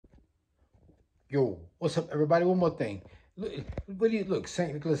Yo, what's up, everybody? One more thing. Look, what do you look?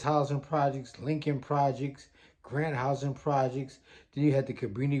 St. Nicholas Housing Projects, Lincoln Projects, Grant Housing Projects. Then you had the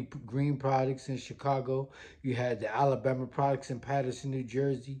Cabrini Green Projects in Chicago. You had the Alabama Projects in Patterson, New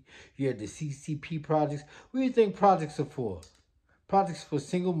Jersey. You had the CCP Projects. What do you think projects are for? Projects for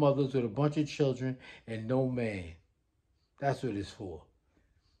single mothers with a bunch of children and no man. That's what it's for.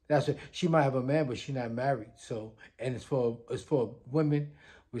 That's what she might have a man, but she's not married. So, and it's for women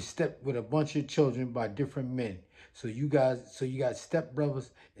with a bunch of children by different men. So you got step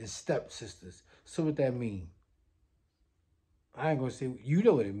brothers and step sisters. So what that mean? I ain't gonna say you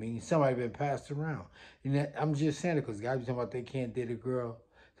know what it means. Somebody been passed around, and I'm just saying it because guys be talking about they can't date a girl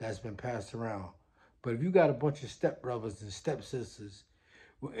that's been passed around. But if you got a bunch of step brothers and step sisters,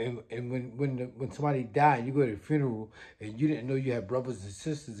 and when somebody died, you go to the funeral and you didn't know you had brothers and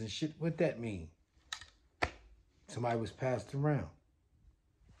sisters and shit. What that mean? Somebody was passed around.